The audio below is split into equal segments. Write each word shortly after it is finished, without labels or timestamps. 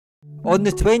On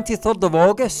the 23rd of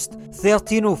August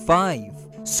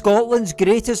 1305, Scotland's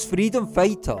greatest freedom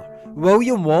fighter,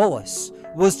 William Wallace,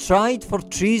 was tried for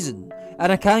treason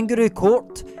in a kangaroo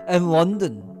court in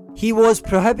London. He was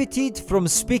prohibited from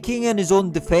speaking in his own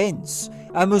defence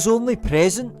and was only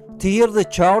present to hear the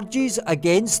charges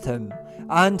against him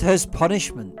and his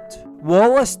punishment.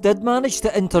 Wallace did manage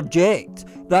to interject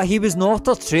that he was not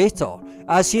a traitor,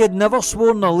 as he had never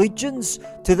sworn allegiance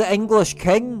to the English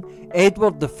king,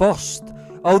 Edward I,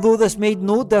 although this made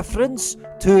no difference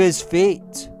to his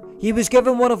fate. He was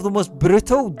given one of the most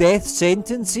brutal death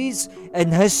sentences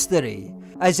in history,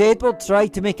 as Edward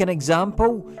tried to make an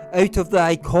example out of the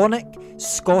iconic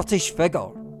Scottish figure.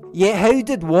 Yet how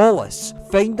did Wallace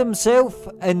find himself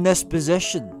in this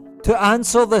position? To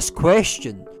answer this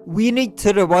question, we need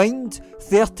to rewind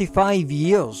 35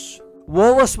 years.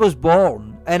 Wallace was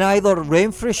born in either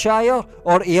Renfrewshire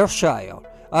or Ayrshire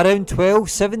around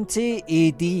 1270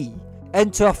 AD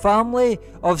into a family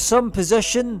of some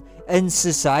position in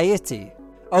society.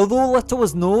 Although little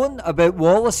was known about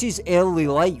Wallace's early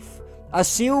life, a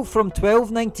seal from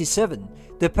 1297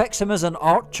 depicts him as an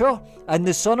archer and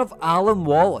the son of Alan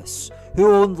Wallace,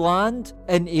 who owned land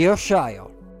in Ayrshire.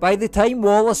 By the time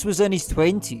Wallace was in his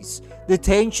 20s, the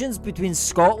tensions between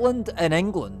Scotland and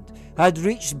England had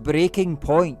reached breaking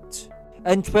point.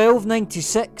 In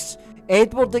 1296,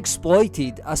 Edward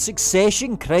exploited a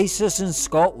succession crisis in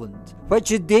Scotland, which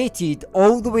had dated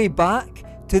all the way back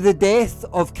to the death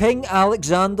of King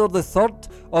Alexander III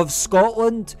of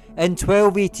Scotland in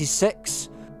 1286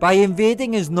 by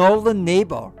invading his northern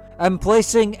neighbour and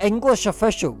placing English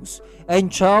officials in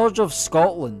charge of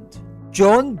Scotland.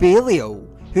 John Balliol,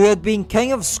 who had been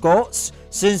King of Scots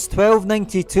since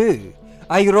 1292,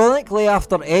 ironically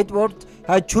after Edward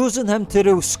had chosen him to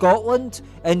rule Scotland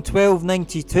in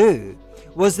 1292,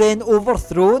 was then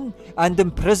overthrown and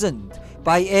imprisoned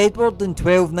by Edward in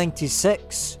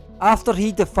 1296, after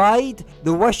he defied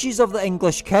the wishes of the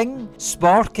English king,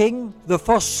 sparking the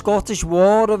First Scottish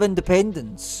War of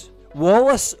Independence.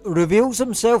 Wallace reveals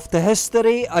himself to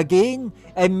history again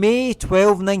in May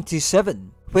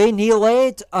 1297, when he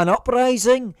led an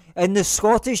uprising in the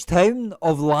Scottish town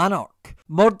of Lanark,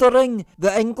 murdering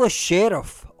the English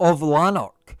sheriff of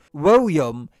Lanark,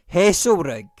 William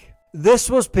Heselrigg. This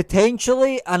was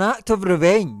potentially an act of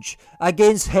revenge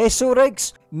against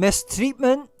Heselrigg's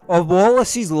mistreatment of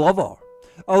Wallace's lover,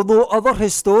 although other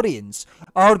historians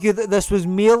argue that this was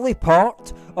merely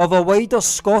part of a wider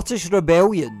Scottish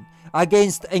rebellion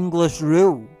against English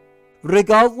rule.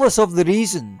 Regardless of the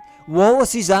reason,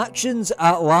 Wallace's actions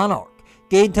at Lanark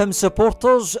gained him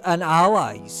supporters and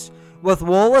allies, with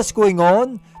Wallace going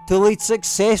on to lead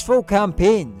successful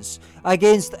campaigns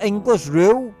against English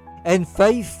rule in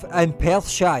Fife and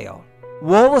Perthshire.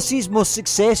 Wallace's most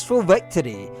successful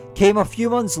victory came a few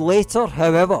months later,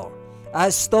 however,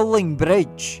 at Stirling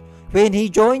Bridge, when he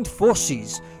joined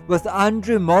forces with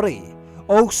Andrew Murray,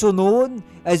 also known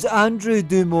as Andrew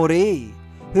du Moray,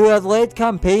 who had led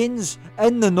campaigns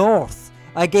in the north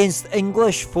against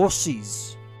English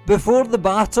forces. Before the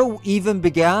battle even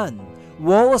began,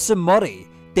 Wallace and Murray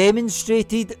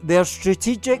demonstrated their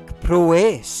strategic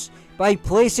prowess by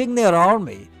placing their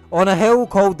army on a hill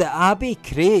called the Abbey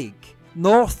Craig,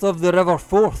 north of the River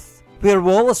Forth, where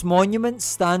Wallace Monument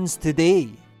stands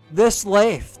today. This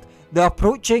left the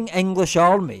approaching English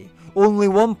army only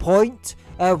one point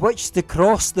at which to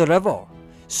cross the river,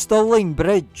 Stirling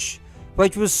Bridge,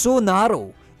 which was so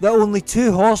narrow that only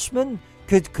 2 horsemen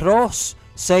could cross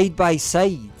side by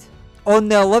side. On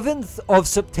the 11th of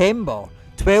September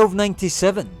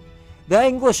 1297, the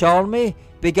English army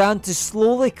began to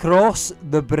slowly cross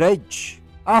the bridge.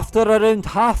 After around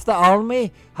half the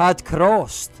army had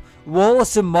crossed,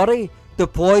 Wallace and Murray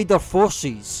deployed their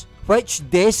forces, which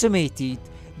decimated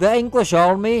the English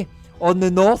army on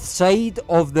the north side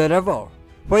of the river,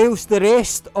 whilst the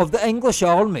rest of the English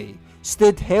army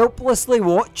stood helplessly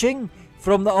watching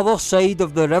from the other side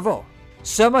of the river.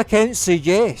 Some accounts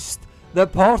suggest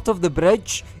that part of the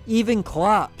bridge even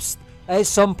collapsed at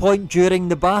some point during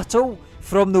the battle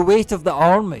from the weight of the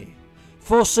army,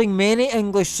 forcing many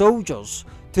English soldiers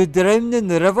to drown in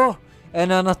the river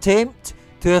in an attempt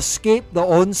to escape the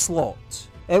onslaught.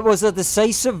 It was a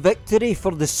decisive victory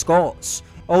for the Scots,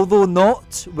 although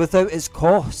not without its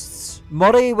costs.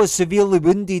 Murray was severely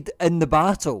wounded in the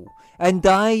battle and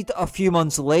died a few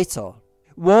months later.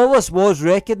 Wallace was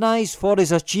recognised for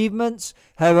his achievements,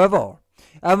 however,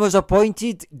 and was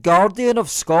appointed Guardian of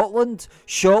Scotland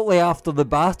shortly after the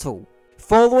battle.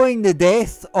 Following the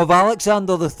death of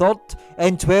Alexander III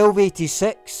in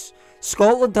 1286,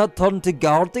 Scotland had turned to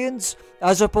guardians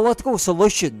as a political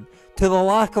solution to the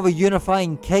lack of a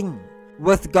unifying king.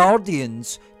 with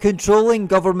guardians controlling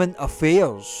government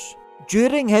affairs.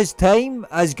 During his time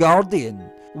as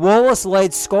guardian, Wallace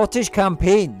led Scottish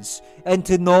campaigns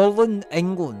into northern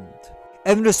England.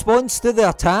 In response to the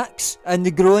attacks and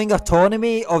the growing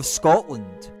autonomy of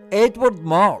Scotland, Edward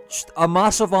marched a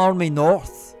massive army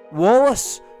north.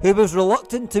 Wallace, who was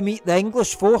reluctant to meet the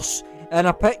English force in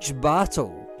a pitched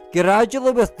battle,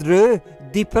 gradually withdrew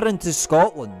deeper into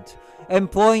Scotland,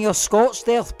 employing a Scots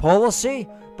death policy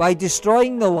by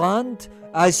destroying the land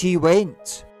as he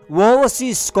went.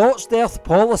 Wallace's Scots death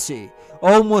policy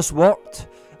almost worked,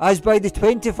 as by the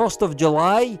 21st of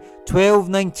July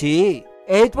 1298,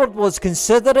 Edward was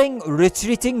considering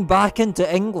retreating back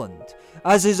into England,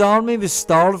 as his army was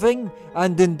starving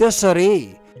and in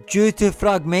disarray due to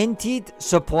fragmented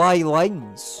supply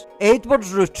lines.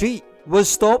 Edward's retreat was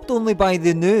stopped only by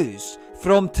the news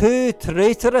from two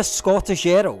traitorous Scottish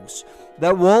earls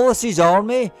that Wallace's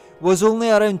army was only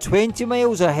around 20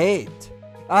 miles ahead.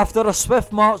 After a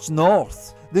swift march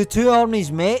north, the two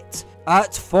armies met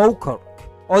at Falkirk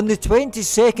on the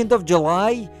 22nd of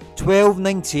July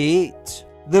 1298.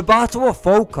 The Battle of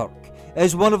Falkirk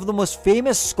is one of the most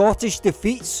famous Scottish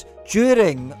defeats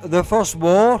during the First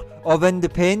War of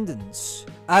Independence,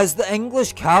 as the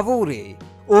English cavalry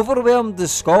overwhelmed the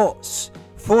Scots,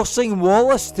 forcing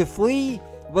Wallace to flee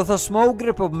with a small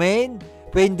group of men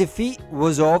when defeat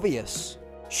was obvious.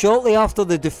 Shortly after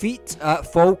the defeat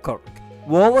at Falkirk,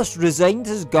 Wallace resigned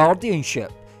his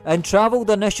guardianship and travelled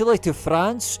initially to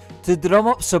France to drum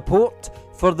up support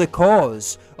for the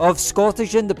cause of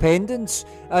Scottish independence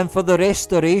and for the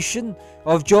restoration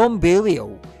of John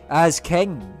Balliol as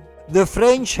king. The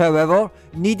French, however,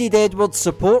 needed Edward's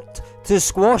support to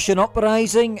squash an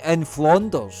uprising in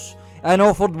Flanders and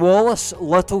offered Wallace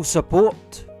little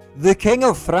support. The King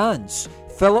of France,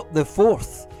 Philip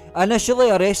IV,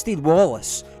 initially arrested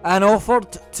Wallace and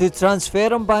offered to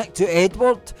transfer him back to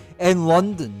Edward in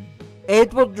London.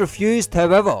 Edward refused,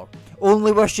 however,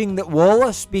 only wishing that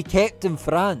Wallace be kept in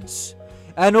France.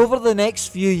 And over the next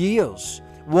few years,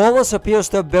 Wallace appears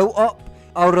to have built up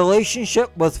a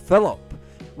relationship with Philip,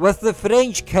 with the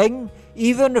French king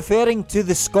even referring to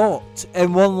the Scot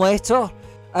in one letter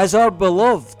as our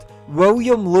beloved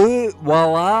William le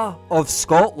Wallace of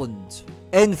Scotland.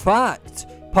 In fact,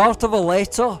 part of a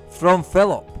letter from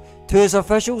Philip to his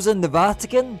officials in the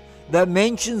Vatican that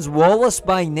mentions Wallace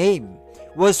by name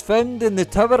was found in the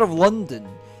Tower of London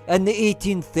in the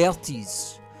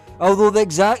 1830s, although the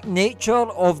exact nature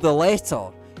of the letter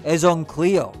is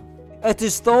unclear. It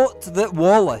is thought that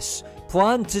Wallace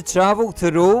planned to travel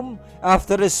to Rome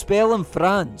after his spell in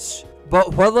France,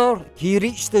 but whether he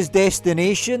reached his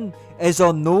destination is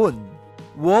unknown.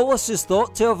 Wallace is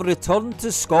thought to have returned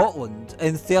to Scotland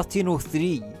in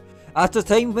 1303, at a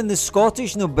time when the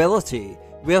Scottish nobility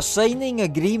were signing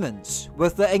agreements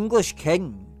with the English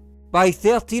king. By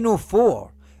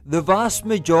 1304, the vast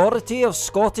majority of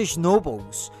Scottish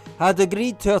nobles had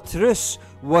agreed to a truce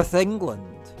with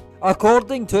England.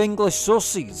 According to English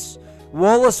sources,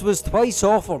 Wallace was twice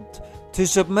offered to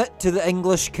submit to the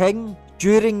English king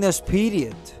during this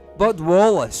period, but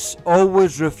Wallace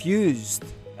always refused.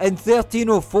 In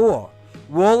 1304,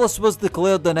 Wallace was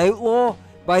declared an outlaw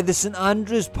by the St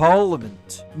Andrews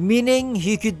Parliament, meaning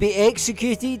he could be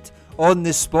executed on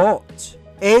the spot.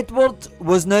 Edward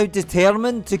was now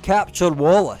determined to capture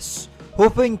Wallace,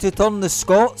 hoping to turn the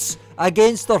Scots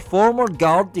against their former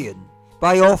guardian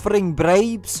by offering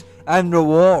bribes and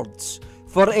rewards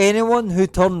for anyone who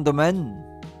turned them in.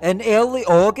 In early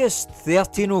August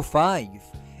 1305,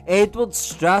 Edward's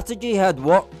strategy had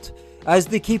worked, as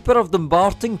the keeper of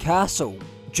Dumbarton Castle,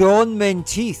 John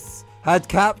Menteith, had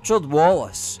captured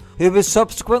Wallace, who was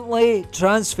subsequently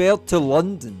transferred to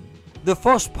London. The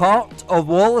first part of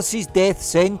Wallace's death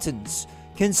sentence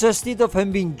consisted of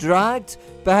him being dragged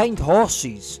behind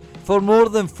horses for more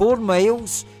than 4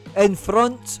 miles in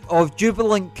front of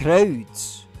jubilant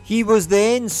crowds. He was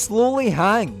then slowly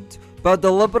hanged, but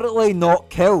deliberately not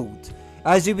killed,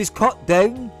 as he was cut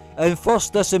down and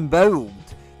first disemboweled,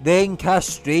 then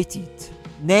castrated.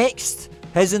 Next,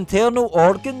 his internal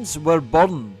organs were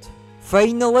burned.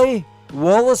 Finally,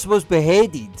 Wallace was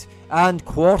beheaded and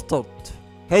quartered.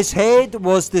 His head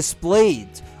was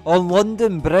displayed on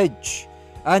London Bridge,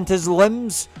 and his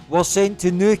limbs were sent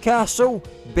to Newcastle,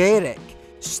 Berwick,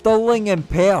 Stirling and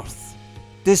Perth.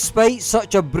 Despite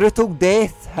such a brutal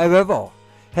death, however,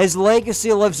 his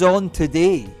legacy lives on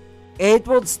today.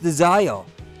 Edward's desire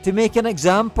to make an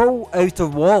example out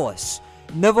of Wallace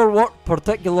never worked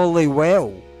particularly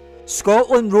well.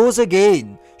 Scotland rose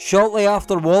again shortly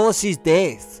after Wallace's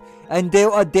death and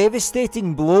dealt a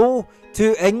devastating blow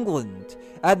to England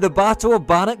at the Battle of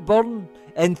Bannockburn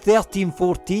in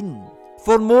 1314.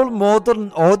 For more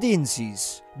modern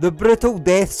audiences, the brutal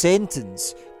death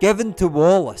sentence given to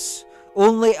Wallace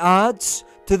only adds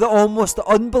to the almost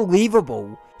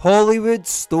unbelievable Hollywood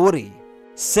story.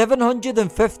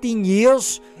 715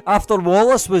 years after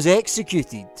Wallace was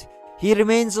executed, he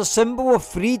remains a symbol of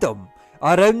freedom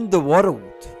around the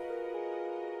world.